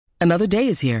Another day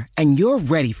is here, and you're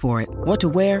ready for it. What to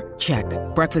wear? Check.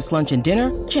 Breakfast, lunch, and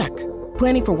dinner? Check.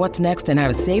 Planning for what's next and how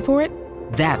to save for it?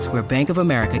 That's where Bank of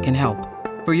America can help.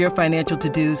 For your financial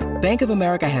to-dos, Bank of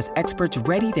America has experts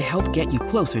ready to help get you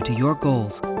closer to your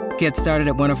goals. Get started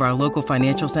at one of our local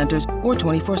financial centers or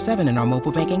 24/7 in our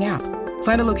mobile banking app.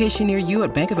 Find a location near you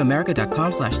at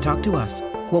bankofamerica.com/talktous.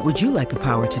 What would you like the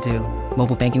power to do?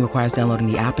 Mobile banking requires downloading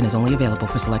the app and is only available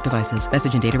for select devices.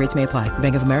 Message and data rates may apply.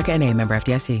 Bank of America N.A., member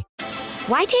FDIC.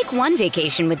 Why take one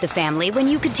vacation with the family when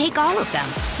you could take all of them?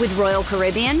 With Royal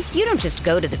Caribbean, you don't just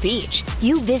go to the beach.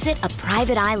 You visit a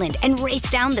private island and race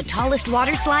down the tallest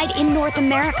water slide in North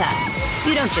America.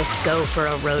 You don't just go for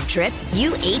a road trip.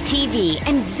 You ATV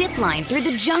and zip line through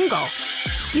the jungle.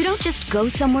 You don't just go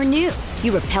somewhere new.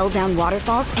 You rappel down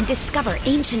waterfalls and discover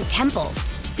ancient temples.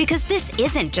 Because this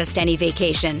isn't just any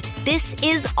vacation. This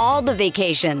is all the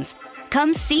vacations.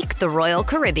 Come seek the Royal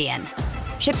Caribbean.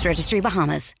 Ships Registry,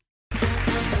 Bahamas.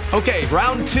 Okay,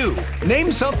 round two.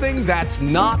 Name something that's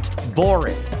not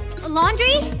boring. A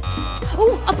laundry?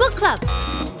 Ooh, a book club.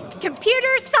 Computer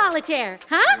solitaire,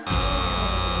 huh?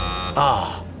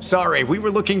 Ah, sorry, we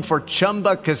were looking for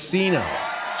Chumba Casino.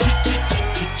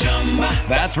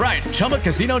 That's right,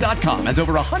 ChumbaCasino.com has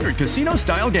over 100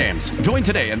 casino-style games. Join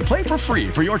today and play for free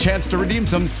for your chance to redeem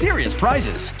some serious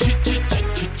prizes.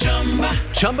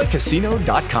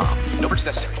 ChumbaCasino.com. No purchase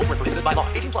necessary. Void where prohibited by law.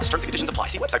 18+ terms and conditions apply.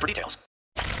 See website for details.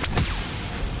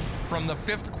 From the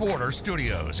Fifth Quarter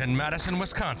Studios in Madison,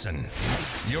 Wisconsin,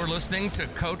 you're listening to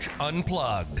Coach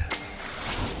Unplugged.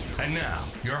 And now,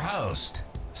 your host,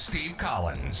 Steve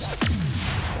Collins.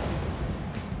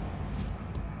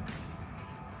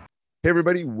 Hey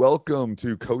everybody, welcome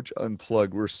to Coach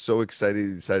Unplugged. We're so excited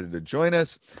you decided to join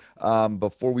us.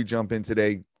 Before we jump in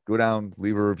today, go down,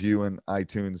 leave a review in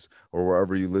iTunes or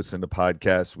wherever you listen to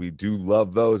podcasts. We do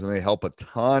love those and they help a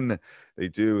ton. They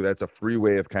do. That's a free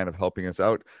way of kind of helping us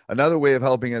out. Another way of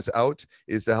helping us out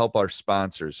is to help our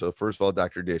sponsors. So first of all,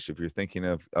 Dr. Dish, if you're thinking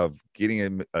of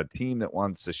getting a team that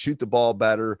wants to shoot the ball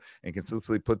better and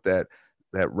consistently put that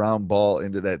round ball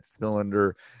into that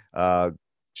cylinder,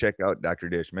 check out Dr.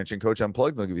 Dish. Mention Coach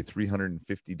Unplugged. They'll give you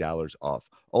 $350 off.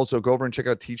 Also, go over and check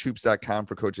out teachhoops.com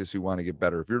for coaches who want to get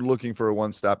better. If you're looking for a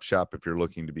one-stop shop, if you're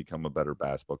looking to become a better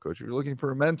basketball coach, if you're looking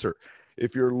for a mentor,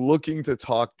 if you're looking to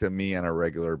talk to me on a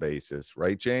regular basis,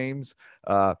 right, James?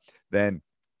 Then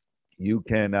you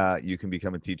can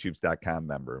become a teachhoops.com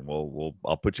member, and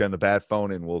I'll put you on the bat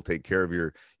phone and we'll take care of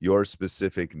your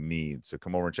specific needs. So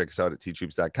come over and check us out at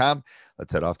teachhoops.com.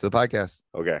 Let's head off to the podcast.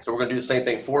 Okay. So we're going to do the same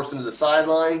thing, force them to the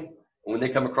sideline. When they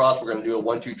come across, we're going to do a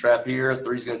 1-2 trap here.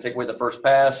 3's going to take away the first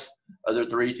pass. Other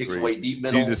 3 takes away deep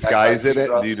middle. Do you disguise it?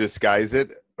 Do you disguise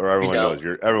it? Or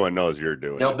everyone knows you're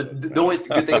doing it? No, but the only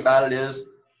good thing about it is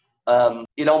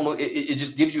it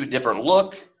just gives you a different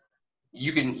look.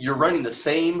 You're running the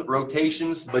same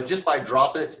rotations, but just by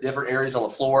dropping it to different areas on the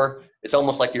floor, it's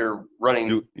almost like you're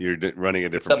running. You're running a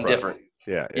different something press. different.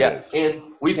 Yeah.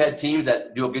 And we've had teams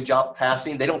that do a good job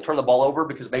passing. They don't turn the ball over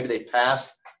because maybe they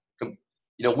pass.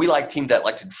 We like teams that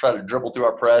like to try to dribble through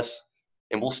our press,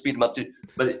 and we'll speed them up too.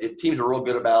 But if teams are real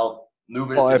good about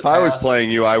moving, well, if I was playing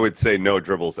you, I would say no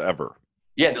dribbles ever.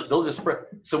 Yeah, they'll just spread.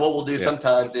 So what we'll do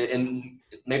sometimes, and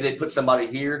maybe they put somebody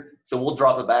here, so we'll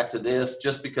drop it back to this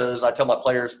just because I tell my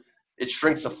players it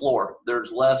shrinks the floor.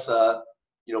 There's less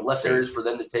areas for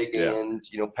them to take and,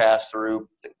 pass through,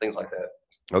 things like that.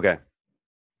 Okay.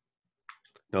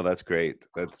 No, that's great.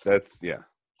 That's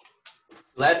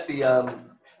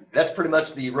That's pretty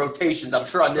much the rotations. I'm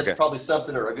sure I missed probably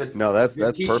something or a good. No, that's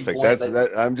perfect.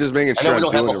 I'm just making sure I'm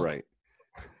doing it right.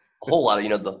 A whole lot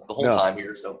of the whole time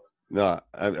here, so. No,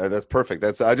 that's perfect.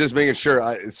 I'm just making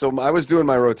sure. So I was doing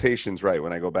my rotations right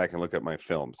when I go back and look at my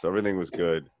film. So everything was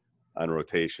good on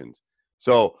rotations.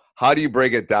 So how do you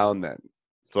break it down then?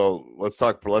 So let's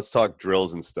talk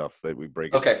drills and stuff that we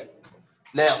break. Okay.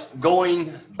 Now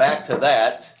going back to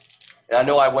that, and I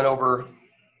know I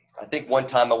think one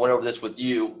time I went over this with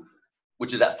you,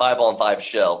 which is that 5-on-5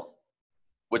 shell,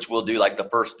 which we'll do like the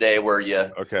first day where you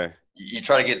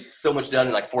try to get so much done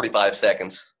in like 45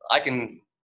 seconds.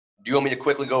 Do you want me to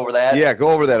quickly go over that? Yeah,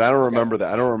 go over that. I don't remember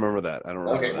that.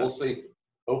 Okay, we'll see.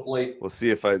 Hopefully. We'll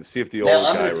see if the old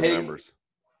guy remembers.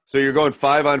 So you're going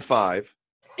 5-on-5.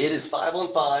 It is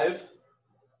 5-on-5.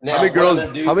 Now, how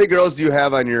many girls do you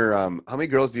have on your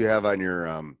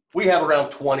We have around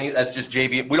 20. That's just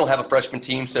JV. We don't have a freshman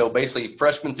team, so basically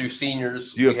freshmen through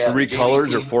seniors. Do you have 3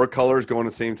 colors or 4 colors going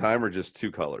at the same time, or just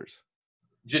 2 colors?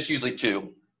 Just usually 2.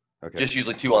 Okay. Just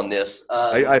usually 2 on this.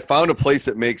 I found a place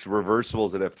that makes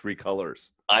reversibles that have 3 colors.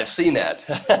 I've seen that.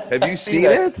 Have you seen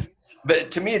it?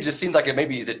 But to me, it just seems like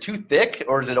is it too thick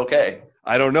or is it okay?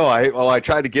 I don't know. I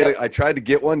tried to get it. I tried to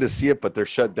get one to see it, but they're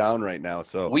shut down right now.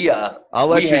 So I'll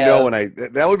let you know when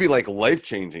that would be like life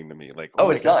changing to me. Like,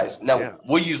 it's nice. Now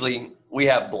we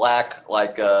have black,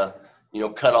 like, cut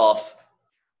off,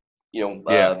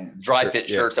 dry fit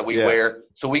shirts that we wear.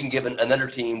 So we can give another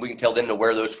team, we can tell them to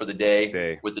wear those for the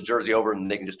day with the jersey over, and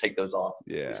they can just take those off.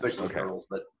 Yeah. Especially the girls.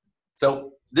 But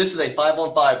so this is a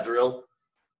 5-on-5 drill.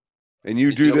 And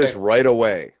you do this right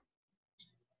away.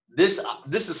 This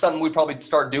is something we probably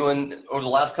start doing over the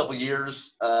last couple of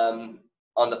years on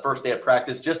the first day of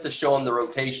practice, just to show them the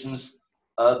rotations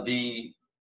of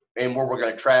and where we're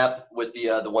going to trap with the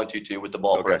 1-2-2 with the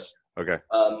ball press. Okay.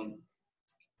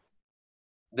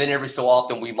 Then every so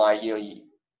often we might,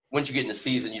 once you get in the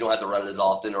season, you don't have to run it as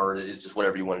often, or it's just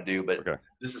whatever you want to do. But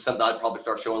this is something I'd probably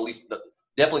start showing at least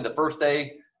definitely the first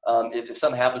day. If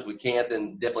something happens we can't,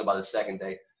 then definitely by the second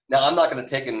day. Now I'm not going to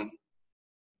take in.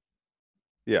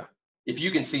 Yeah. If you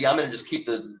can see, I'm going to just keep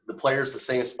the players the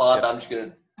same spot. I'm just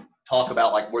going to talk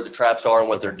about like where the traps are and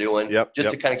what they're doing, just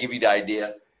to kind of give you the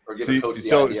idea or give a coach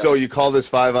the idea. So you call this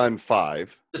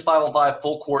 5-on-5? This 5-on-5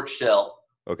 full court shell.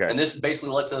 Okay. And this basically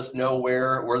lets us know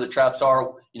where the traps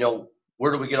are.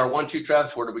 Where do we get our 1-2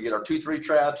 traps? Where do we get our 2-3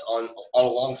 traps on a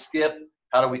long skip?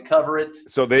 How do we cover it?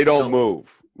 So they don't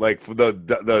move. Like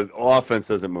the offense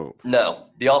doesn't move. No,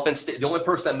 the offense. The only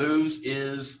person that moves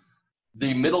is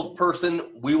the middle person.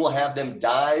 We will have them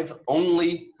dive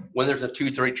only when there's a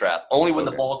 2-3 trap. Only when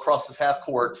the ball crosses half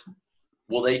court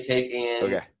will they take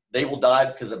in. They will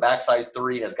dive because the backside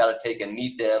 3 has got to take and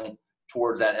meet them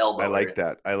towards that elbow. I like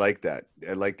that. I like that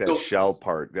shell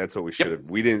part. That's what we should have.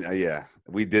 We didn't.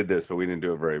 We did this, but we didn't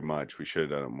do it very much. We should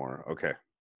have done it more. Okay.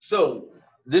 So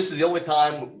this is the only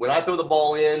time when I throw the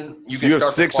ball in. You have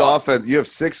 6 You have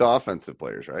 6 offensive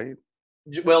players, right?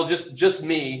 Well, just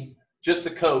me. Just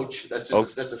a coach. That's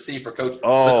a C for coach.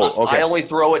 Oh, okay. I only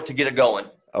throw it to get it going.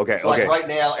 Okay. So like right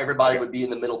now, everybody would be in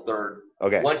the middle third.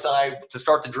 Okay. Once to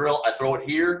start the drill, I throw it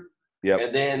here. Yep.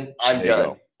 And then I'm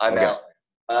done. I'm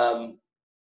out.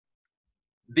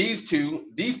 These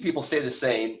people stay the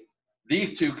same.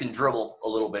 These 2 can dribble a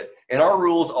little bit. And our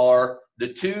rules are the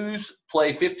 2s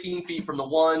play 15 feet from the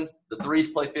 1, the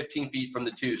 3s play 15 feet from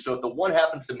the 2. So if the 1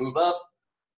 happens to move up,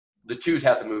 the 2s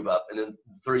have to move up, and then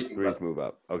the 3s move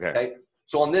up. Okay. Okay.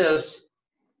 So on this,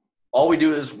 all we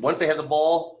do is once they have the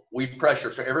ball, we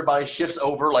pressure. So everybody shifts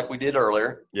over like we did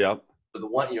earlier. Yep. So the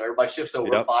 1, everybody shifts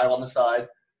over, 5 on the side.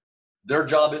 Their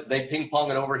job is they ping pong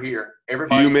it over here.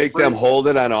 Everybody. Do you make them hold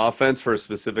it on offense for a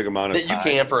specific amount of time? You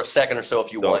can for a second or so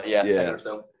if you want. Yeah, a second or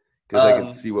so. Because I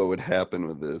can see what would happen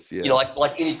with this. Yeah.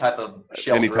 Like any type of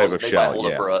shell. Any drill, type of they shell. Might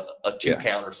hold it for a 2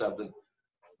 count or something.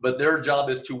 But their job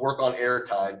is to work on air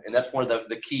time, and that's one of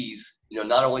the keys.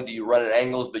 Not only do you run at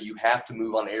angles, but you have to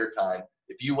move on air time.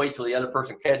 If you wait till the other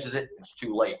person catches it, it's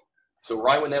too late. So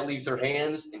right when that leaves their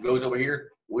hands and goes over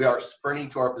here, we are sprinting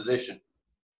to our position.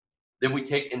 Then we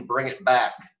take and bring it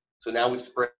back. So now we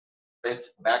sprint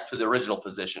back to the original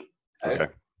position. Okay.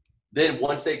 Then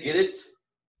once they get it,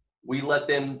 we let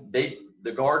them.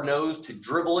 The guard knows to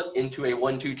dribble it into a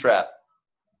 1-2 trap.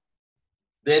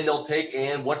 Then they'll take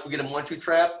and once we get them 1-2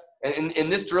 trap, and in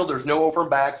this drill, there's no over and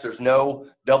backs, there's no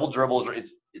double dribbles.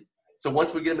 So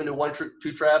once we get them into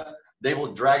 1-2 trap, they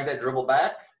will drag that dribble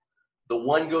back. The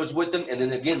 1 goes with them, and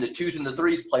then again, the 2s and the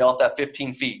 3s play off that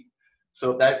 15 feet.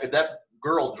 So if that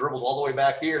girl dribbles all the way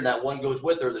back here and that 1 goes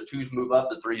with her, the 2s move up,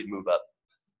 the 3s move up.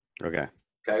 Okay.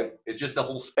 It's just a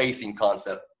whole spacing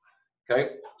concept.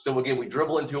 Okay. So again, we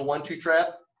dribble into a 1-2 trap.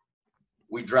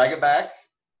 We drag it back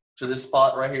to this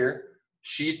spot right here.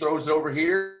 She throws it over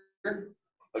here.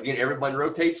 Again, everyone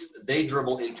rotates. They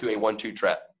dribble into a 1-2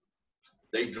 trap.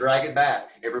 They drag it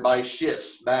back. Everybody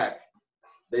shifts back.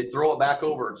 They throw it back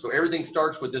over. So everything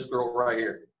starts with this girl right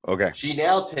here. Okay. She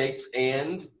now takes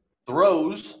and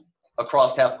throws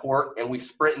across half court, and we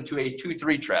sprint into a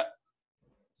 2-3 trap.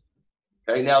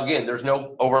 Okay. Now, again, there's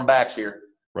no over and backs here.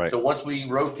 Right. So once we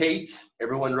rotate,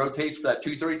 everyone rotates for that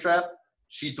 2-3 trap.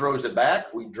 She throws it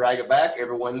back. We drag it back.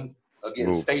 Everyone,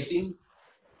 again, spacing.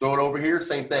 Throw it over here.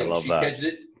 Same thing. She catches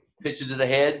it, pitches it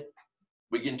ahead.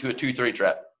 We get into a 2-3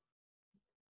 trap.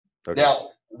 Okay.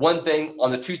 Now, one thing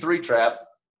on the 2-3 trap,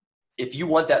 if you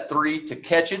want that 3 to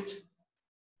catch it,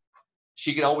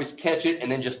 she can always catch it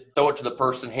and then just throw it to the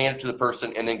person, hand it to the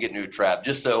person, and then get into a trap,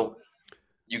 just so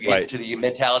you get to the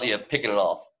mentality of picking it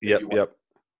off. Yep.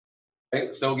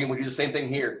 Okay, so again, we do the same thing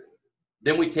here.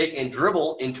 Then we take and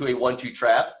dribble into a 1-2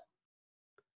 trap.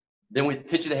 Then we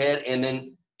pitch it ahead and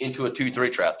then into a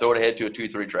 2-3 trap. Throw it ahead to a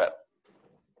 2-3 trap.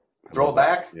 Throw it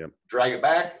back, drag it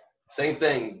back. Same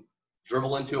thing.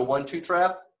 Dribble into a 1-2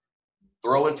 trap.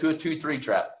 Throw into a 2-3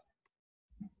 trap.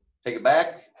 Take it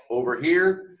back, over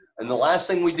here. And the last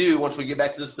thing we do once we get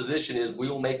back to this position is we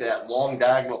will make that long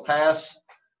diagonal pass.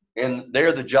 And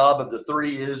there the job of the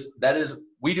three is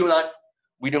we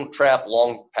don't trap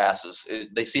long passes.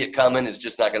 They see it coming. It's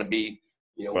just not going to be,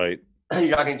 right.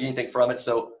 You're not going to get anything from it.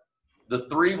 So the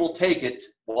three will take it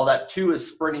while that two is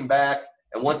sprinting back.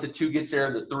 And once the two gets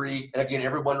there, the three, and again,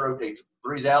 everyone rotates. The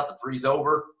three's out, the three's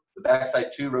over. The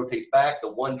backside two rotates back.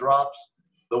 The one drops.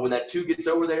 But when that two gets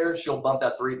over there, she'll bump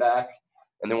that three back.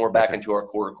 And then we're back into our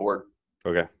quarter court.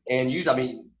 Okay. And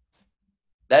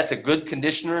that's a good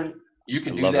conditioner. You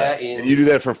can do that and you do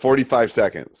that for 45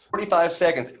 seconds. 45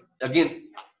 seconds. Again,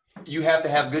 you have to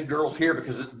have good girls here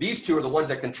because these two are the ones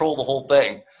that control the whole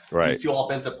thing. Right. These two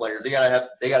offensive players. They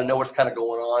gotta know what's kind of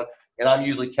going on. And I'm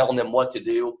usually telling them what to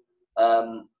do.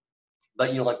 But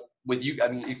like with you,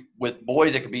 with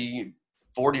boys it could be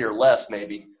 40 or less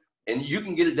maybe. And you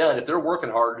can get it done. If they're working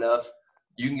hard enough,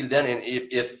 you can get it done. And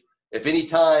if any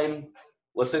time,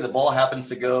 let's say the ball happens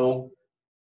to go,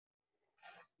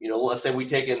 let's say we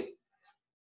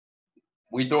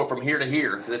throw it from here to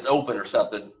here because it's open or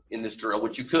something in this drill,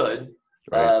 which you could,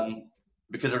 right.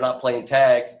 Because they're not playing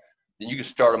tag, then you can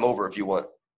start them over if you want.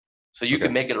 So you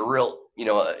can make it a real,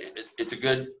 it's a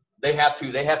good, they have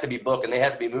to be booking, they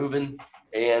have to be moving,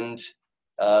 and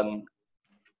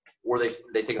or they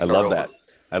take a start over.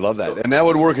 I love that. And that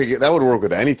would work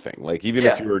with anything. Like even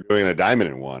if you were doing a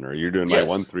diamond in one or you're doing my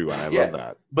 1-3-1. I love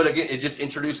that. But again, it just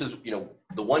introduces,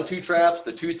 the 1-2 traps,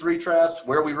 the 2-3 traps,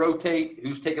 where we rotate,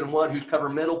 who's taking one, who's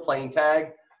covering middle, playing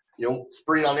tag,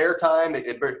 sprinting on airtime.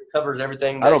 It covers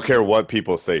everything. I don't care what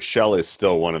people say. Shell is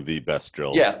still one of the best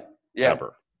drills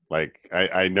ever. Like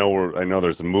I know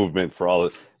there's a movement for all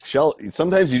Shell.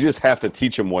 Sometimes you just have to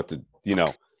teach them what to,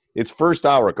 it's first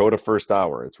hour, go to first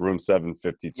hour. It's room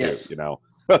 752, yes.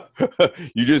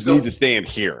 You just need to stand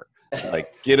here,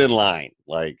 like get in line,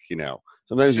 like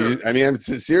sometimes I'm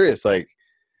serious, like,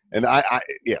 and I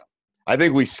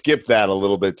think we skipped that a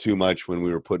little bit too much when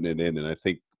we were putting it in, and I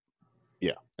think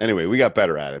anyway we got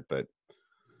better at it. But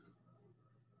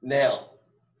now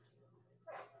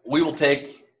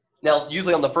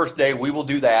usually on the first day we will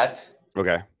do that.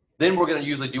 Okay. Then we're going to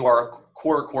usually do our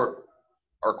quarter court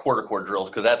drills,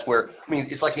 because that's where,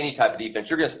 it's like any type of defense.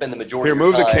 You're going to spend the majority of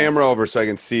your time. Move the camera over so I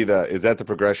can see is that the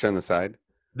progression on the side?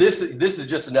 This is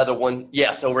just another one.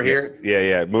 Yes, over here.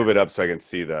 Yeah. Move it up so I can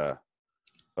see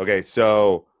okay,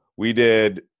 so we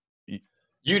did. You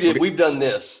did. We've done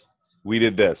this. We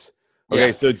did this. Okay,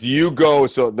 yeah. So do you go,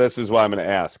 so this is what I'm going to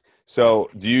ask. So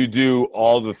do you do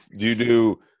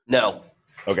No.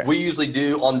 Okay. We usually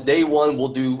do, on day one, we'll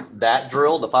do that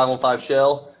drill, the 5-on-5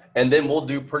 shell, and then we'll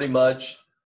do pretty much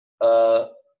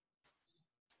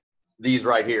these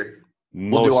right here.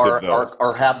 We'll do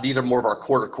our half. These are more of our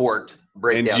quarter court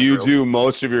breakdown. And you drills. Do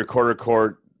most of your quarter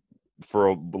court for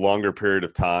a longer period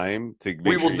of time to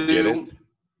make sure you get it?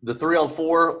 The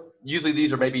 3-on-4. Usually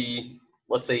these are maybe,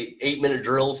 let's say, 8-minute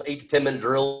drills, 8 to 10 minute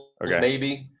drills,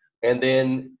 maybe. And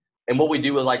what we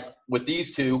do is, like with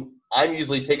these two, I'm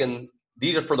usually taking,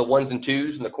 these are for the 1s and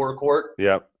 2s in the quarter court.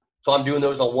 Yep. So I'm doing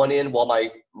those on one end while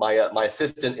my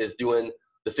assistant is doing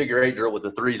the figure 8 drill with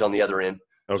the 3s on the other end.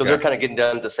 Okay. So they're kind of getting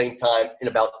done at the same time in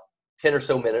about 10 or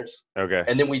so minutes. Okay.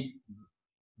 And then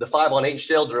the 5-on-8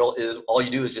 shell drill is, all you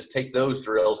do is just take those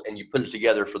drills and you put it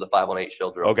together for the 5-on-8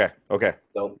 shell drill. Okay.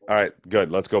 So, all right,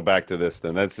 good. Let's go back to this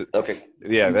then. That's okay.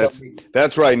 Yeah,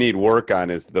 that's where I need work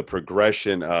on, is the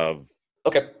progression of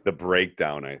the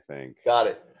breakdown, I think. Got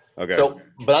it. Okay. So,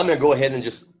 but I'm going to go ahead and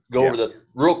just go over the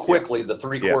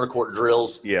 3-quarter court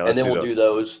drills. Yeah. And then we'll do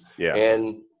those. Yeah.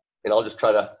 And I'll just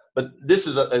try to, but this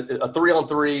is a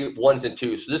 3-on-3, 1s and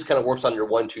 2s. So this kind of works on your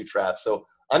 1-2 trap. So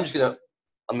I'm going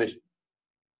to,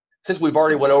 since we've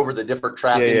already went over the different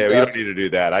trapping stuff. We don't need to do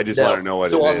that. I just want to know what it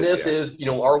is. So on this is,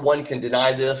 our one can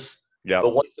deny this. Yeah.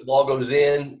 But once the ball goes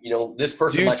in, this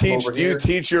person might come over here. Do you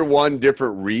teach your one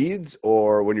different reads,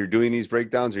 or when you're doing these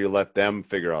breakdowns, or you let them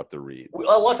figure out the reads? A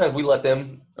lot of times we let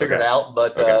them figure it out,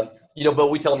 but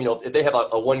but we tell them, if they have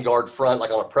a 1 guard front,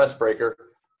 like on a press breaker,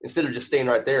 instead of just staying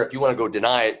right there, if you want to go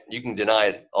deny it, you can deny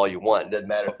it all you want. It doesn't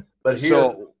matter. But here,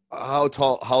 so how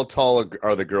tall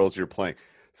are the girls you're playing?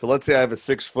 So let's say I have a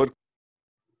 6-foot.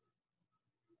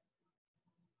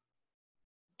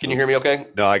 Can you hear me okay?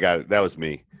 No, I got it. That was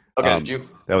me. Okay, did you?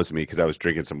 That was me because I was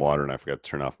drinking some water and I forgot to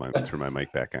turn my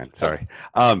mic back on. Sorry.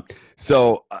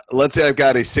 So let's say I've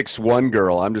got a 6'1"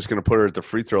 girl. I'm just going to put her at the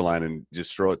free throw line and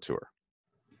just throw it to her,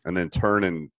 and then turn,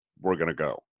 and we're going to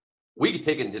go. We could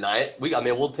take it and deny it.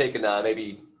 We'll take it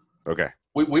maybe. Okay.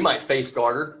 We might face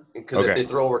guard her, because if they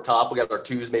throw over top, we got our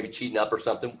 2s maybe cheating up or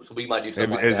something. So we might do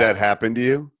something. Has that happened to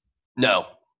you? No.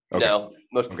 Okay. No.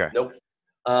 Nope.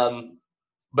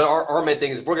 But our main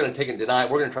thing is if we're going to take and deny it,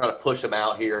 we're going to try to push them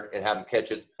out here and have them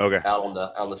catch it out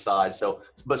on the side. So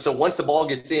once the ball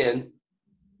gets in,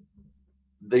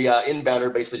 the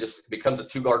inbounder basically just becomes a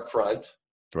 2-guard front.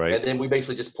 Right. And then we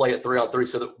basically just play it 3-on-3.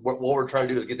 So that what we're trying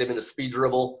to do is get them in a speed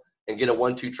dribble and get a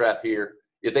 1-2 trap here.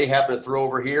 If they happen to throw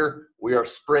over here, we are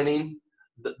sprinting.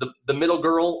 The middle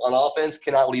girl on offense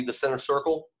cannot leave the center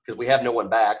circle because we have no one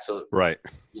back. So,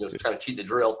 it's trying to cheat the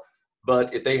drill.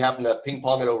 But if they happen to ping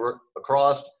pong it over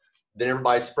across, then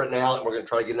everybody's sprinting out, and we're going to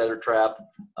try to get another trap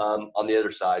on the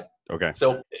other side. Okay.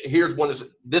 So here's one.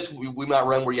 This we might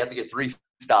run where you have to get 3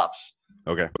 stops.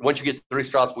 Okay. Once you get 3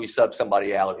 stops, we sub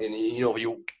somebody out. And, if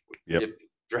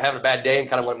you're having a bad day and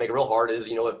kind of want to make it real hard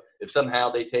is, if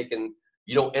somehow they take and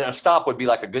a stop would be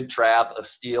like a good trap, a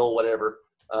steal, whatever.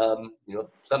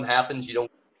 Something happens, you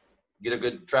don't get a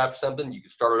good trap or something, you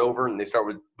can start it over and they start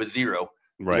with 0.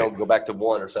 Right. Go back to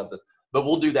 1 or something. But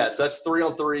we'll do that. So that's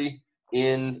 3-on-3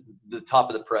 in the top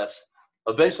of the press.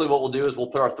 Eventually what we'll do is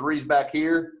we'll put our 3s back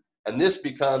here, and this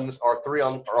becomes our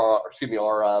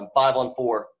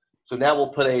 5-on-4. So now we'll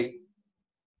put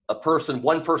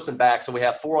one person back. So we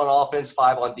have 4 on offense,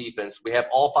 5 on defense. We have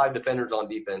all 5 defenders on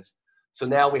defense. So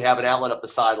now we have an outlet up the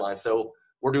sideline. So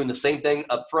we're doing the same thing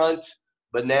up front,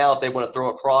 but now if they want to throw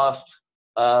across,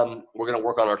 we're going to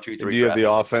work on our 2-3. Do you have the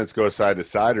offense go side to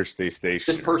side or stay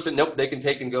stationary? This person, nope, they can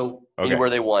take and go anywhere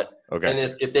they want. Okay.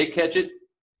 And if they catch it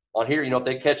on here, if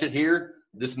they catch it here,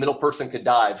 this middle person could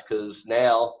dive because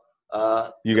now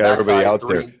you got everybody out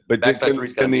there. But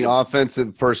can the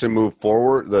offensive person move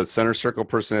forward? The center circle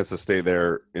person has to stay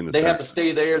there in the center. They have to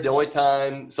stay there the only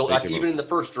time. So like even in the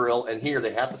first drill and here,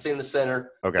 they have to stay in the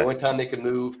center. Okay. The only time they can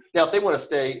move. Now, if they want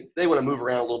to move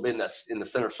around a little bit in the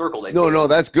center circle. No,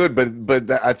 that's good. But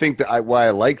I think why I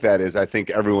like that is I think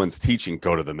everyone's teaching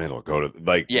go to the middle.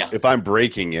 If I'm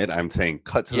breaking it, I'm saying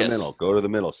cut to the middle, go to the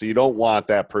middle. So you don't want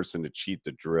that person to cheat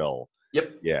the drill.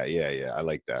 Yep. Yeah. I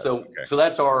like that. So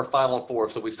that's our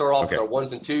 5-on-4. So we start off with our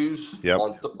 1s and 2s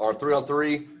on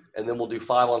 3-on-3, and then we'll do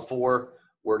 5-on-4,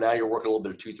 where now you're working a little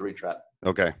bit of 2-3 trap.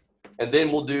 Okay. And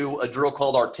then we'll do a drill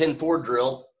called our 10-4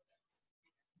 drill.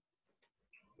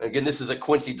 Again, this is a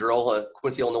Quincy drill, a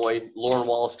Quincy, Illinois, Lauren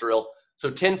Wallace drill.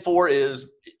 So 10-4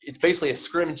 it's basically a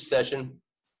scrimmage session.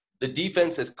 The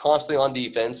defense is constantly on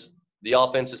defense. The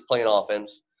offense is playing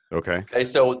offense. Okay.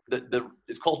 So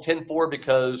it's called 10-4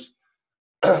 because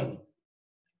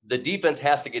the defense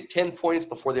has to get 10 points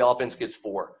before the offense gets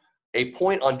 4. A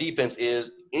point on defense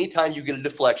is anytime you get a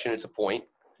deflection, it's a point.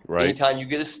 Right. Anytime you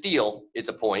get a steal, it's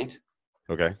a point.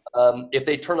 Okay. If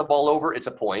they turn the ball over, it's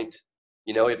a point.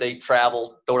 If they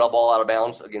travel, throw that ball out of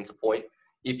bounds, again, it's a point.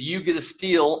 If you get a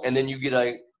steal and then you get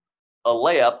a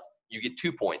layup, you get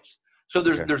 2 points. So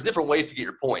there's different ways to get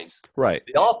your points. Right.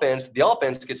 The offense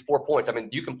gets 4 points. I mean,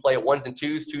 you can play at 1s and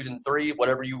 2s, 2s and 3,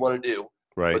 whatever you want to do.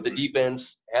 Right. But the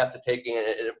defense has to take in.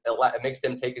 It makes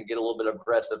them take and get a little bit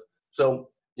aggressive. So,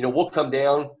 we'll come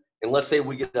down, and let's say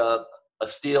we get a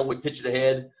steal, we pitch it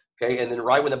ahead, okay, and then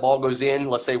right when the ball goes in,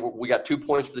 let's say we got 2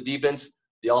 points for the defense,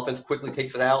 the offense quickly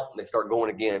takes it out, and they start going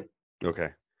again. Okay.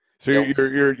 So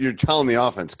you're telling the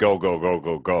offense, go.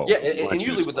 Yeah, and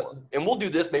usually and we'll do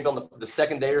this maybe on the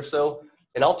second day or so,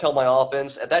 and I'll tell my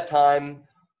offense, at that time,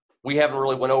 we haven't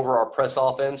really went over our press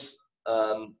offense.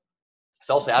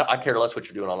 So I'll say, I care less what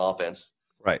you're doing on offense.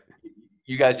 Right.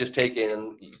 You guys just take in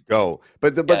and go.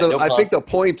 But I think the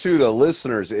point to the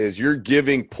listeners is you're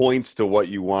giving points to what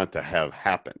you want to have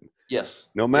happen. Yes.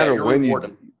 No matter when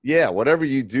whatever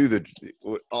you do,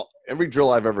 every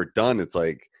drill I've ever done, it's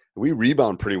like we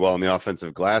rebound pretty well in the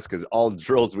offensive glass because all the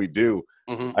drills we do,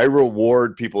 I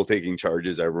reward people taking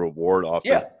charges. I reward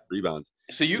offensive rebounds.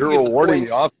 So you're rewarding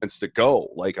the offense to go.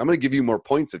 Like, I'm going to give you more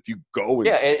points if you go.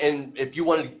 And if you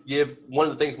want to give, one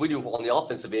of the things we do on the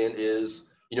offensive end is,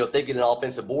 if they get an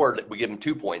offensive board, we give them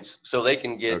 2 points. So they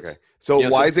can get. Okay. So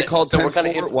why is it called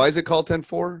 10-4? Why is it called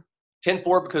 10-4?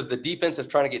 10-4 because the defense is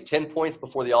trying to get 10 points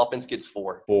before the offense gets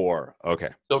 4. 4. Okay.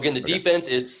 So again, the defense,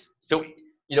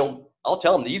 I'll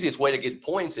tell them the easiest way to get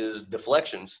points is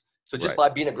deflections. So just by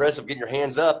being aggressive, getting your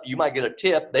hands up, you might get a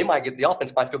tip. The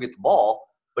offense might still get the ball,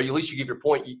 but at least you give your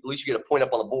point. At least you get a point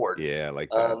up on the board. Yeah, like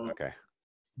that. Okay.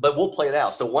 But we'll play it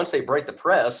out. So once they break the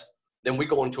press, then we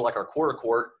go into like our quarter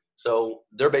court. So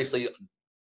they're basically.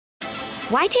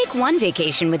 Why take one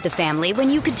vacation with the family when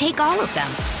you could take all of them?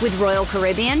 With Royal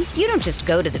Caribbean, you don't just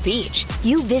go to the beach.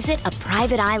 You visit a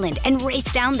private island and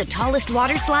race down the tallest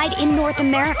water slide in North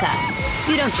America.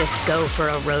 You don't just go for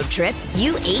a road trip.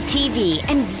 You ATV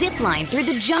and zip line through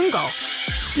the jungle.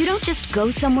 You don't just go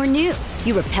somewhere new.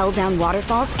 You rappel down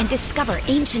waterfalls and discover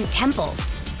ancient temples.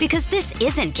 Because this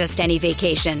isn't just any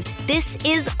vacation. This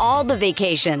is all the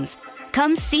vacations.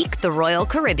 Come seek the Royal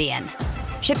Caribbean.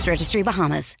 Ships Registry,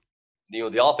 Bahamas.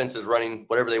 The offense is running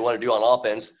whatever they want to do on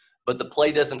offense, but the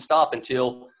play doesn't stop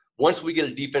until once we get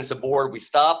a defensive board, we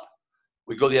stop,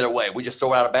 we go the other way. We just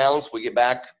throw it out of bounds, we get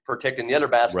back protecting the other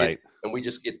basket, right. And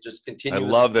it's just continues. I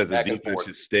love that the defense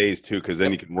just stays too, because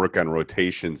then you can work on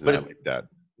rotations and like that.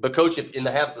 But coach, if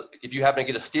you happen to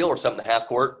get a steal or something in the half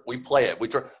court, we play it.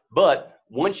 But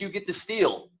once you get the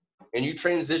steal and you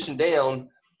transition down,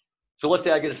 so let's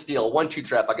say I get a steal, a 1-2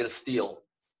 trap, I get a steal.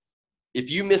 If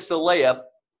you miss the layup,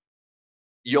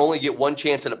 you only get one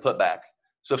chance at a putback.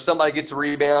 So if somebody gets a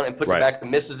rebound and puts it back and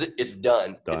misses it, it's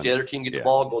done. If the other team gets the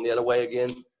ball, going the other way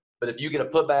again. But if you get a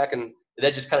putback, and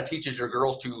that just kind of teaches your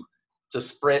girls to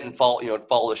sprint and follow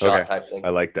the shot type thing. I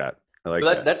like that.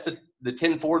 That's the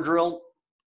 10-4 drill.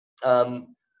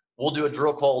 We'll do a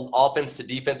drill called offense to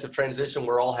defensive transition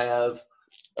where I'll have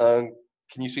can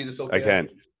you see this okay? I can.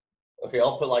 Okay,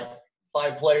 I'll put like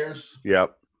 5 players.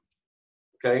 Yep.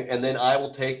 Okay, and then I will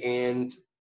take and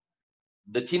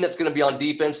the team that's going to be on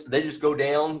defense, they just go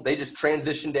down, they just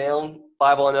transition down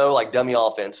 5-on-0 like dummy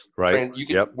offense. Right. You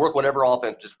can work whatever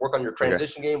offense, just work on your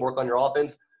transition game, work on your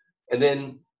offense, and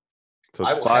then so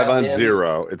it's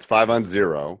 5-on-0. It's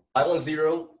 5-on-0.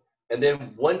 5-on-0, and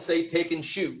then once they take and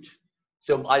shoot,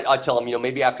 so I tell them,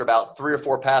 maybe after about 3 or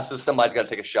 4 passes, somebody's got to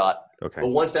take a shot. Okay. But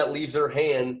once that leaves their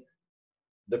hand,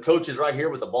 the coach is right here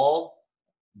with the ball.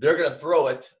 They're going to throw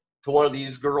it to one of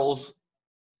these girls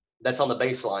that's on the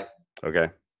baseline. Okay.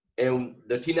 And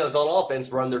the team that was on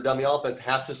offense, run their dummy offense,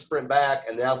 have to sprint back,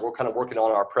 and now we're kind of working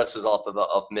on our presses off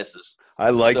of misses. I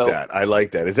like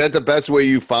that. Is that the best way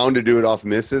you found to do it off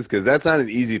misses? Because that's not an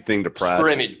easy thing to practice.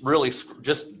 Scrimmage, really,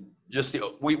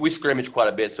 we scrimmage quite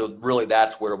a bit, so really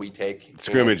that's where we take.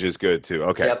 Scrimmage is good too.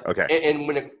 Okay. Yep. Okay. And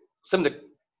when some of the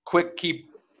quick key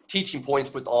teaching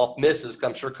points with off misses,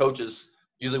 I'm sure coaches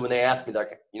usually when they ask me,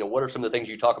 like, what are some of the things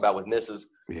you talk about with misses?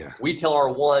 Yeah. We tell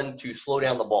our 1 to slow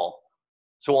down the ball.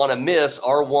 So on a miss,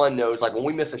 our 1 knows, like when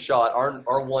we miss a shot,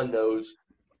 our 1 knows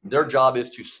their job is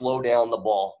to slow down the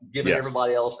ball, giving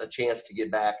everybody else a chance to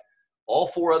get back. All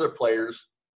 4 other players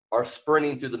are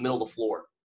sprinting through the middle of the floor.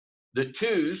 The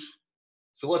 2s,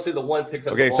 so let's say the 1 picks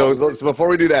up the ball. Okay, so before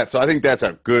we do that, so I think that's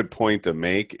a good point to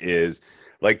make is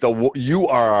like you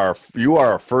are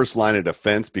our first line of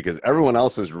defense because everyone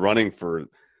else is running for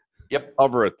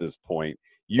cover at this point.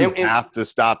 You have to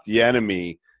stop the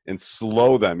enemy and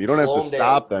slow them. You don't have to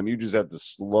stop them. You just have to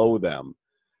slow them.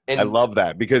 And I love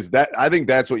that because I think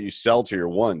that's what you sell to your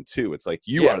 1 too. It's like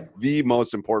you are the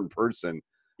most important person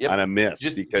on a miss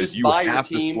because you have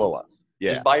to slow us.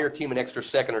 Yeah. Just buy your team an extra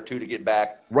second or 2 to get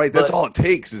back. Right. That's all it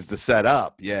takes is the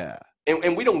setup. Yeah.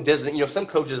 And we don't designate, some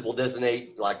coaches will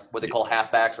designate like what they call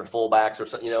halfbacks or fullbacks or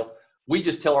something, we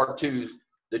just tell our 2s,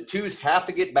 the 2s have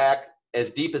to get back as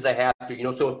deep as they have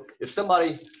to, so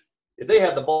if they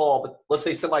have the ball, but let's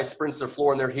say somebody sprints their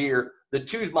floor and they're here, the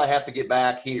 2s might have to get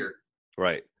back here.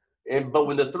 Right. But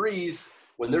when the 3s,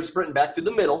 when they're sprinting back to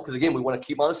the middle, because again, we want to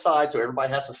keep on the side, so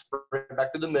everybody has to sprint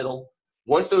back to the middle.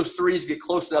 Once those 3s get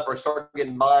close enough or start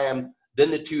getting by them,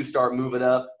 then the 2s start moving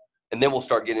up, and then we'll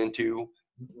start getting into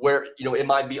where, it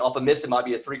might be off a miss, it might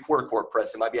be a 3/4 court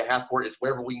press, it might be a half court, it's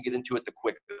wherever we can get into it the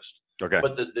quickest. Okay.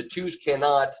 But the 2s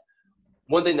cannot.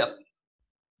 One thing that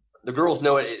the girls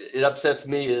know it upsets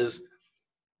me is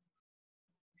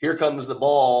here comes the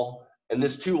ball, and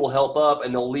this 2 will help up,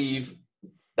 and they'll leave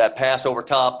that pass over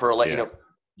top for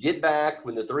get back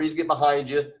when the 3s get behind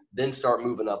you, then start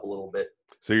moving up a little bit.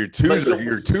 So your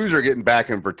 2s are getting back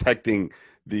and protecting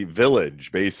the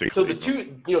village basically. So the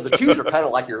 2s are kind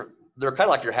of like your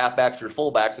halfbacks, your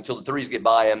fullbacks until the 3s get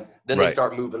by them, then they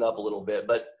start moving up a little bit.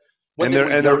 But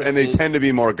they tend to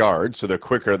be more guards, so they're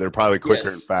quicker. They're probably quicker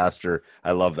and faster.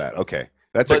 I love that. Okay.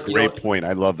 That's a great point.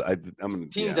 I love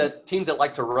that. Teams that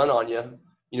like to run on you,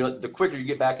 the quicker you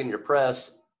get back in your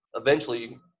press,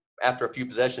 eventually after a few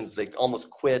possessions, they almost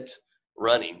quit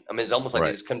running. I mean, it's almost like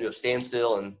they just come to a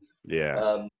standstill and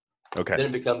then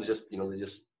it becomes just, they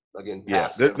just again.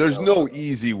 There's no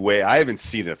easy way. I haven't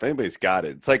seen it. If anybody's got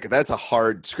it, it's like that's a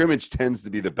hard scrimmage tends to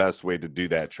be the best way to do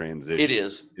that transition. It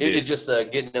is. It's just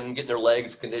getting their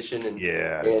legs conditioned and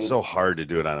it's so hard to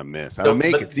do it on a miss. On a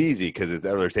make it's easy because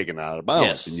they're taking it out of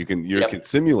bounds and you can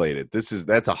simulate it.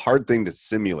 That's a hard thing to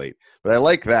simulate, but I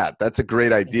like that. That's a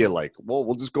great idea. Like, well,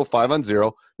 we'll just go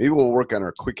 5-on-0. Maybe we'll work on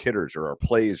our quick hitters or our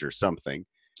plays or something.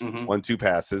 1-2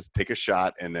 passes, take a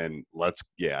shot, and then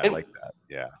I like that.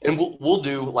 Yeah. And we'll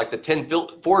do like the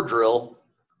 10-4 drill.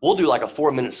 We'll do like a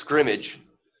 4-minute scrimmage,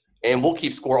 and we'll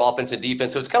keep score offense and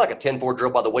defense. So it's kind of like a 10-4 drill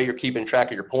by the way you're keeping track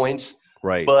of your points.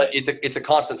 Right. But it's a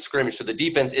constant scrimmage. So the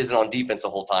defense isn't on defense the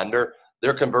whole time.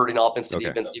 They're converting offense to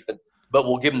defense. but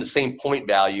we'll give them the same point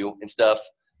value and stuff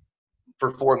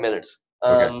for 4 minutes.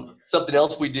 Okay. Something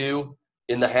else we do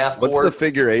in the half What's court. the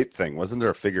figure 8 thing? Wasn't there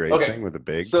a figure 8 thing with the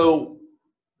bigs? So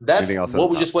that's what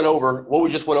we top? just went over. What we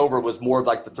just went over was more of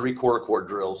like the 3/4 court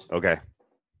drills. Okay.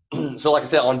 So like I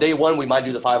said, on day 1, we might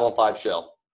do the 5-on-5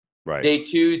 shell. Right. Day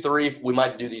 2, 3, we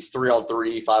might do these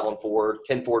 3-on-3, 5-on-4,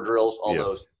 10-4 drills, all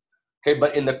those. Okay,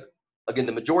 but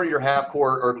the majority of your half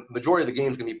court or majority of the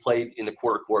game is going to be played in the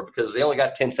quarter court because they only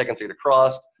got 10 seconds to get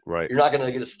across. Right. You're not going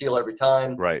to get a steal every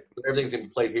time. Right. Everything's going to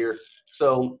be played here.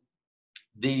 So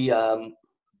Steve,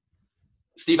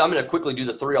 I'm going to quickly do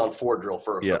the 3-on-4 drill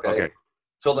first. Yeah. Okay.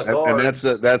 So the guard, and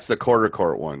that's the quarter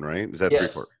court one, right? Is that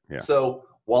 3/4? Yeah. So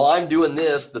while I'm doing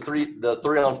this, the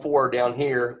 3-on-4 down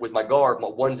here with my guard, my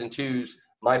 1s and 2s,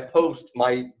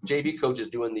 my JV coach is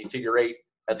doing the figure 8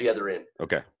 at the other end.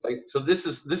 Okay. So this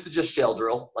is just shell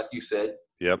drill, like you said.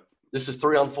 Yep. This is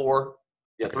 3-on-4.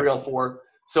 Yeah, 3-on-4.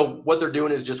 So what they're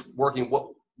doing is just working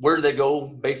where do they go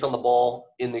based on the ball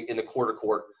in the quarter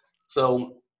court.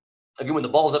 So again, when the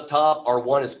ball's up top, our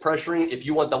 1 is pressuring. If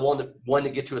you want the one to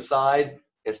get to a side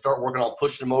and start working on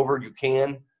pushing them over, you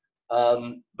can.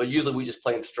 But usually we just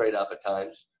play them straight up at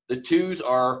times. The 2s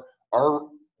are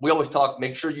we always talk,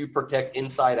 make sure you protect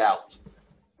inside out.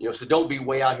 So don't be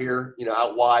way out here,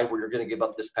 out wide where you're going to give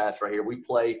up this pass right here. We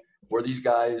play where these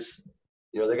guys,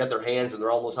 they got their hands and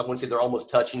they're almost, I wouldn't say they're almost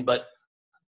touching, but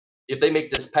if they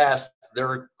make this pass,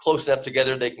 they're close enough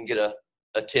together they can get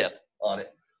a tip on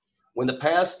it. When the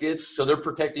pass gets, so they're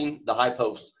protecting the high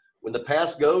post. When the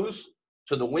pass goes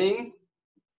to the wing,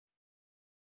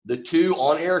 the 2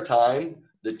 on air time,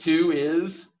 the 2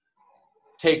 is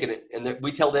taking it, and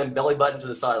we tell them belly button to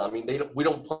the sideline. I mean, we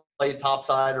don't play top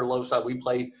side or low side. We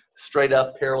play straight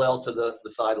up parallel to the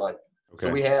sideline. Okay.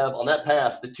 So we have on that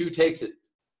pass, the 2 takes it.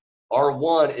 Our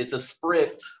 1 is a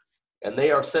sprint, and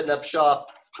they are setting up shop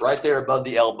right there above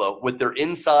the elbow with their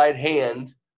inside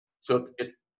hand. So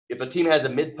if a team has a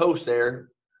mid post there,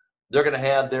 they're going to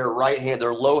have their right hand,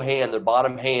 their low hand, their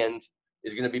bottom hand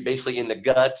is going to be basically in the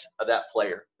gut of that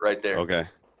player right there. Okay.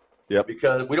 Yep.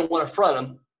 Because we don't want to front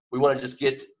them. We want to just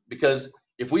because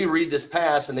if we read this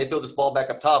pass and they throw this ball back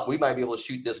up top, we might be able to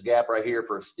shoot this gap right here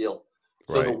for a steal.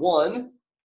 So the 1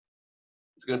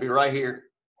 is going to be right here.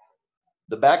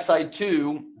 The backside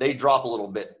 2, they drop a little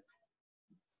bit.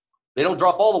 They don't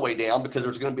drop all the way down because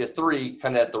there's going to be a 3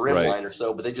 kind of at the rim line or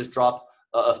so, but they just drop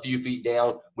a few feet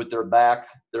down with their butt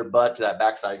to that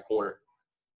backside corner.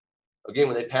 Again,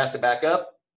 when they pass it back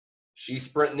up, she's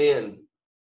sprinting in.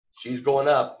 She's going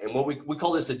up. And what we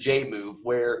call this a J move,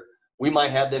 where we might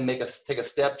have them take a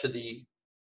step to the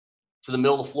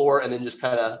middle of the floor and then just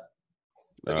kind of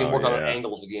work on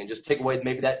angles again. Just take away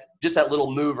maybe that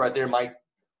little move right there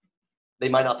they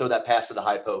might not throw that pass to the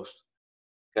high post.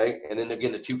 Okay, and then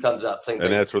again the 2 comes up. Same thing.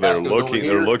 And that's where they're looking.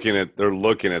 They're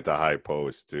looking at the high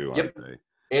post too. Yep. Aren't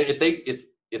they? And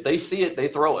if they see it, they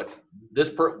throw it.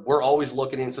 We're always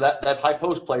looking in. So that high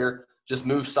post player just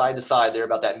moves side to side there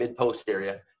about that mid post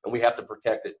area, and we have to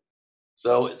protect it.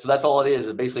 So that's all it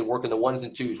is basically working the 1s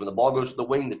and 2s. When the ball goes to the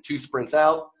wing, the 2 sprints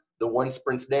out, the 1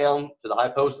 sprints down to the high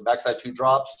post, the backside 2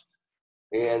 drops.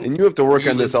 And you have to work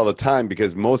on this all the time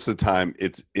because most of the time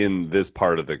it's in this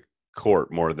part of the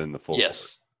court more than the full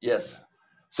court. Yes.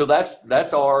 So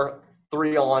that's our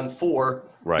 3-on-4.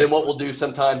 Right. Then what we'll do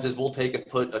sometimes is we'll take and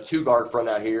put a 2-guard front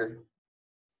out here.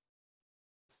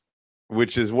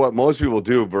 Which is what most people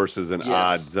do versus an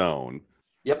odd zone.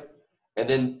 Yep. And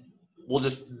then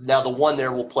now the 1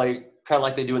 there will play kind of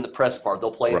like they do in the press part.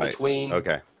 They'll play in between.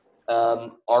 Okay. Our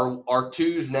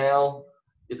 2s now,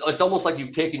 it's almost like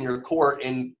you've taken your court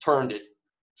and turned it.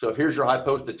 So if here's your high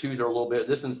post, the 2s are a little bit,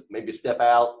 this one's maybe a step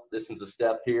out, this one's a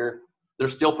step here. They're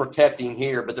still protecting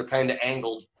here, but they're kind of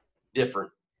angled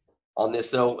different on this.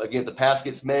 So again, if the pass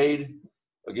gets made,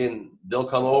 again, they'll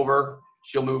come over,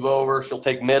 she'll move over, she'll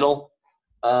take middle.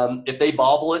 If they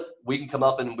bobble it, we can come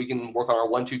up and we can work on our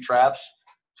 1-2 traps.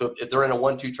 So if they're in a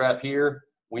 1-2 trap here,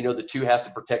 we know the 2 has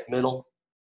to protect middle.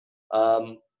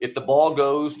 If the ball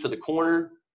goes to the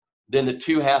corner, then the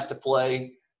 2 has to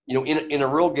play. In a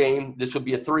real game, this would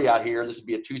be a 3 out here. This would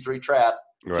be a 2-3 trap.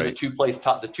 Right. So the 2 plays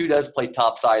top. The 2 does play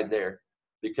top side there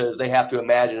because they have to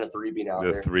imagine a 3 being out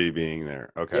there. The 3 being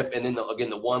there. Okay. Yep. And then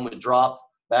the 1 would drop.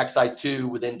 Backside 2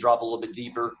 would then drop a little bit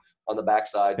deeper on the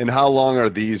backside. And how long are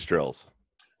these drills?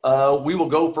 We will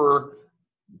go for.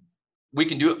 We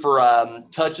can do it for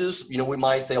touches. We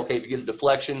might say, okay, if you get a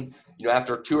deflection,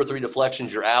 after 2 or 3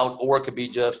 deflections, you're out, or it could be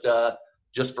just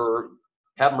for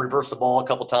have them reverse the ball a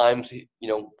couple times.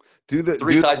 Do the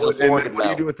 3 sides of the floor. What do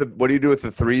you do with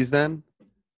the 3s then?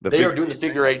 They are doing the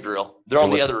figure 8 drill. They're on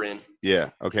the other end.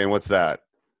 Yeah. Okay. And what's that?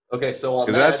 Okay, so on that.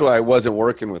 Because that's why I wasn't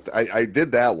working with. I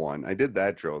did that one. I did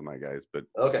that drill with my guys, but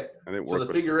okay. I didn't So work the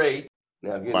with figure eight.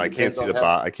 Now again, I can't see the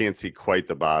I can't see quite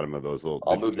the bottom of those little.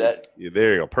 I'll move that. Yeah,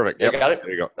 there you go. Perfect. You Yep. got it.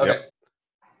 There you go. Okay. Yep.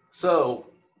 So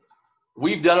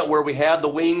we've done it where we have the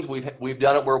wings. We've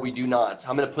done it where we do not.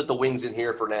 I'm going to put the wings in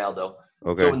here for now, though.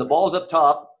 Okay. So when the ball's up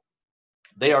top,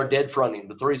 they are dead fronting.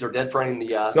 The threes are dead fronting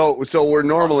the. So we're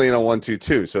normally in a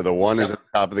 1-2-2. So the 1 is at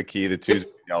the top of the key. The 2's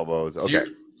the elbows. Okay.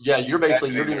 So you're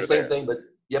basically doing the same thing, but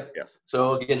yep. Yes.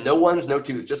 So again, no 1s, no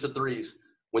 2s, just the 3s.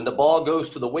 When the ball goes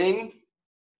to the wing,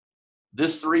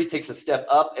 this 3 takes a step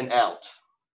up and out.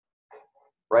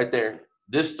 Right there.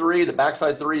 This 3, the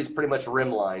backside 3 is pretty much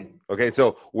rim line. Okay,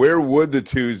 so where would the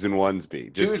 2s and 1s be?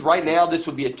 Just, 2s right now, this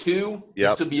would be a 2.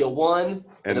 Yep. This would be a 1.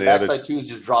 And the backside 2s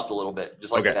just dropped a little bit,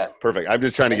 just like that. Perfect. I'm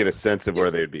just trying to get a sense of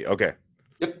where they'd be. Okay.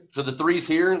 Yep. So the 3's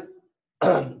here,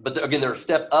 but again, they're a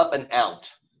step up and out.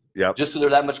 Yep. Just so they're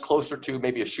that much closer to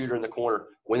maybe a shooter in the corner.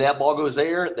 When that ball goes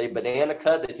there, they banana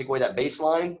cut. They take away that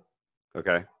baseline.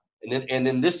 Okay. And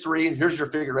then this 3, here's your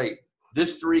figure 8.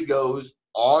 This 3 goes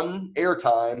on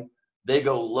airtime. They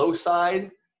go low side,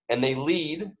 and they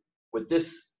lead with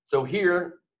this. So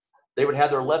here, they would have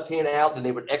their left hand out, then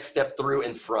they would X step through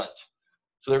in front.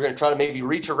 So they're going to try to maybe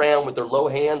reach around with their low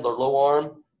hand, their low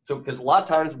arm. So because a lot of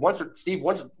times, once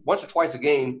or twice a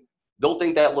game, they'll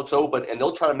think that looks open, and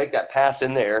they'll try to make that pass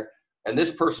in there. And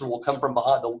this person will come from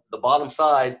behind the bottom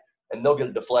side, and they'll get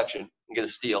a deflection and get a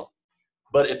steal.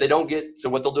 But if they don't get –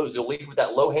 so what they'll do is they'll lead with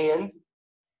that low hand,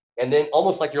 and then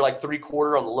almost like you're like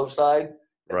 3/4 on the low side.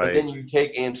 Right. But then you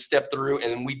take and step through, and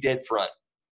then we dead front.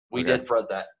 We dead front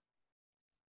that.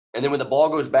 And then when the ball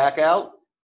goes back out,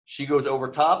 she goes over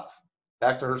top,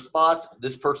 back to her spot.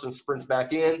 This person sprints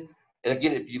back in. And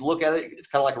again, if you look at it, it's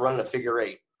kind of like running a figure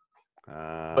 8.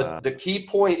 But the key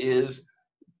point is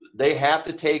they have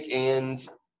to take and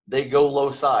they go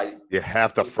low side. You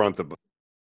have to front the.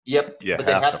 Yep. But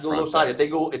they have to go low side.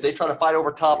 If they try to fight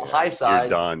over top, high side, you're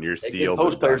done. You're sealed. The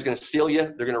post player's going to seal you.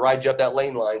 They're going to ride you up that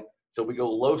lane line. So we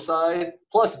go low side.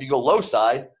 Plus, if you go low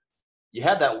side, you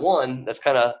have that 1 that's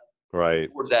kind of right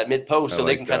towards that mid post, so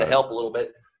they can kind of help a little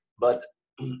bit. But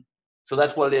so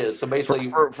that's what it is. So basically,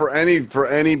 for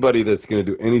anybody that's going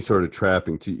to do any sort of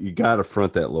trapping, you got to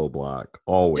front that low block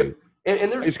always. Yep.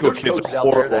 And there's high school kids are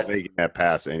horrible at making that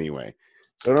pass anyway.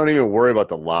 So don't even worry about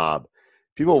the lob.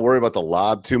 People worry about the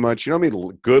lob too much. You know how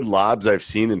many good lobs I've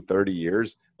seen in 30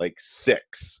 years? Like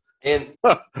 6. And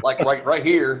like right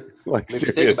here, like if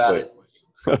you think about it,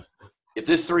 if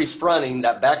this 3's fronting,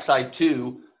 that backside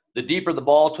 2, the deeper the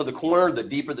ball to the corner, the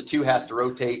deeper the 2 has to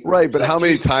rotate. Right, but how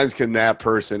many times can that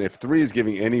person, if 3 is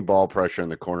giving any ball pressure in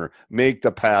the corner, make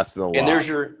the pass to the lob? And that's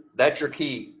your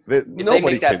key. If they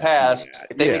make that pass,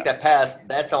 make that pass,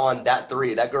 that's on that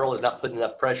 3. That girl is not putting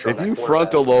enough pressure on that. If you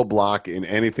front a low block in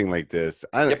anything like this,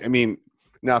 I mean,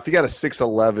 now if you got a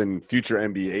 6'11" future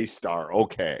NBA star,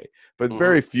 okay. But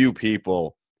very few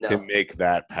people can make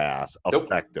that pass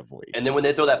effectively. And then when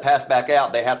they throw that pass back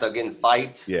out, they have to, again,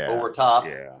 fight over top.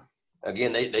 Yeah.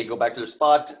 Again, they go back to their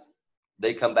spot.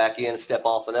 They come back in, step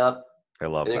off and up. I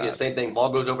love that. And again, same thing.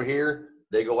 Ball goes over here.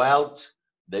 They go out.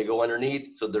 They go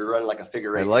underneath. So they're running like a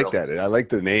figure 8. I like that. I like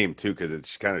the name, too, because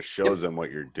it kind of shows them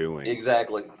what you're doing.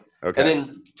 Exactly. Okay. And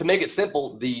then to make it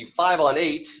simple, the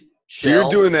 5-on-8 So you're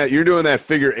doing that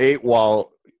figure 8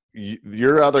 while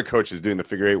your other coach is doing the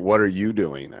figure 8. What are you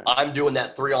doing then? I'm doing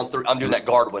that 3-on-3. I'm doing that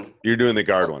guard one. You're doing the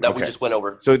guard one. That we just went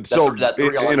over. So that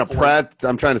in a practice,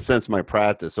 I'm trying to sense my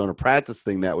practice. So in a practice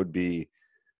thing, that would be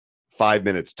 5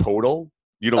 minutes total.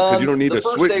 You don't because you don't need to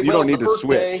switch. You don't need to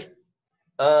switch.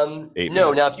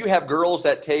 No. Now, if you have girls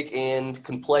that take and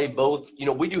can play both,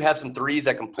 we do have some 3s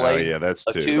that can play. Oh yeah, that's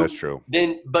two. That's true.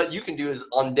 But you can do is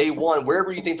on day 1,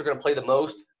 wherever you think they're going to play the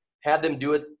most, have them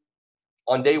do it.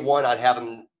 On day 1, I'd have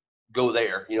them go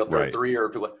there, for a 3 or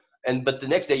 2. But the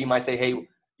next day you might say, hey,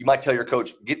 you might tell your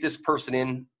coach, get this person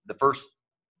in the first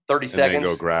 30 seconds. And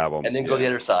then go grab them. And then go the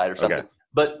other side or something. Okay.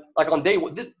 But like on day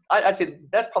 1, I'd say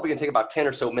that's probably going to take about 10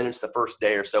 or so minutes the first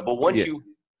day or so. But once you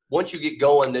get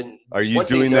going, then are you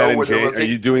doing that in January? Are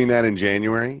you doing that in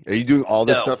January? Are you doing all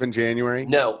this stuff in January?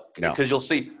 No, because you'll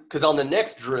see. Because on the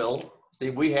next drill,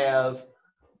 Steve, we put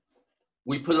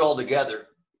it all together.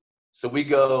 So we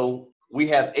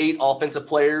have 8 offensive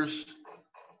players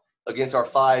against our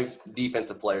 5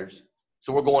 defensive players.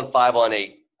 So we're going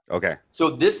 5-on-8. Okay.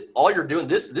 So all you're doing,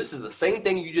 this is the same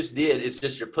thing you just did. It's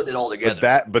just you're putting it all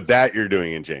together. But that you're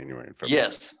doing in January and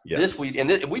February. Yes. We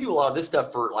do a lot of this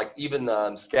stuff for like even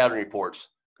scouting reports.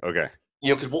 Okay.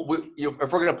 Because if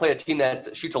we're going to play a team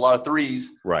that shoots a lot of 3s,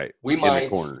 right? We might in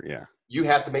the corner. Yeah. you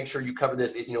have to make sure you cover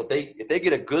this. If they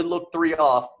get a good look 3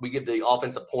 off, we give the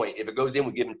offense a point. If it goes in,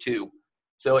 we give them 2.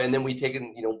 So, and then we take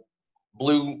in,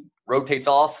 blue rotates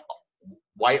off,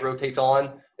 white rotates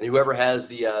on, and whoever has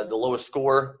the lowest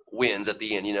score wins at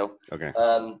the end, Okay.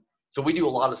 So we do a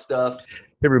lot of stuff.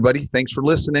 Hey, everybody. Thanks for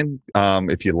listening.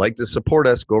 If you'd like to support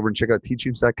us, go over and check out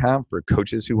teachhoops.com for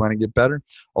coaches who want to get better.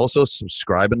 Also,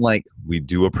 subscribe and like. We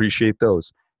do appreciate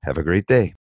those. Have a great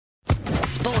day.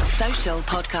 Sports Social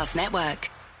Podcast Network.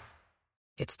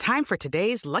 It's time for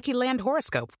today's Lucky Land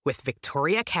horoscope with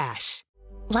Victoria Cash.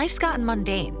 Life's gotten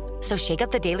mundane, so shake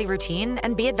up the daily routine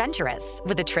and be adventurous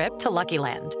with a trip to Lucky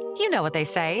Land. You know what they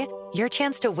say. Your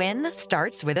chance to win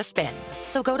starts with a spin.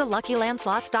 So go to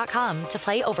LuckyLandSlots.com to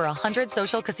play over 100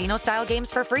 social casino-style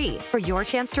games for free for your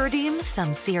chance to redeem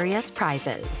some serious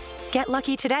prizes. Get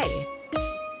lucky today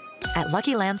at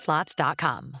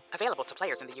LuckyLandSlots.com. Available to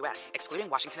players in the U.S., excluding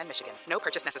Washington and Michigan. No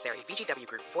purchase necessary. VGW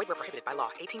Group. Void where prohibited by law.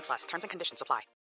 18+. Terms and conditions apply.